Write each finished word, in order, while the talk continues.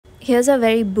Here's a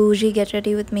very bougie get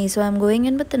ready with me. So I'm going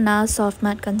in with the NARS Soft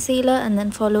Matte Concealer and then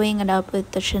following it up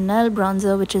with the Chanel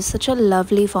Bronzer, which is such a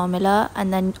lovely formula.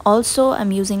 And then also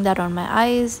I'm using that on my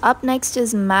eyes. Up next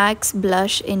is MAC's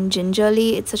Blush in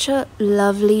Gingerly. It's such a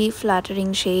lovely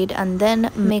flattering shade. And then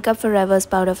Makeup Forever's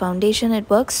Powder Foundation. It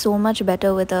works so much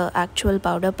better with a actual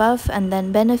powder puff. And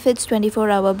then Benefit's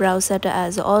 24-hour Brow Setter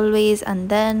as always. And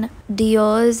then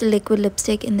Dior's Liquid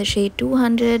Lipstick in the shade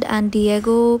 200 and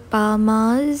Diego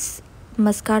Palma's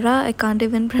mascara. I can't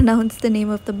even pronounce the name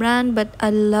of the brand, but I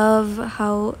love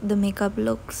how the makeup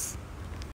looks.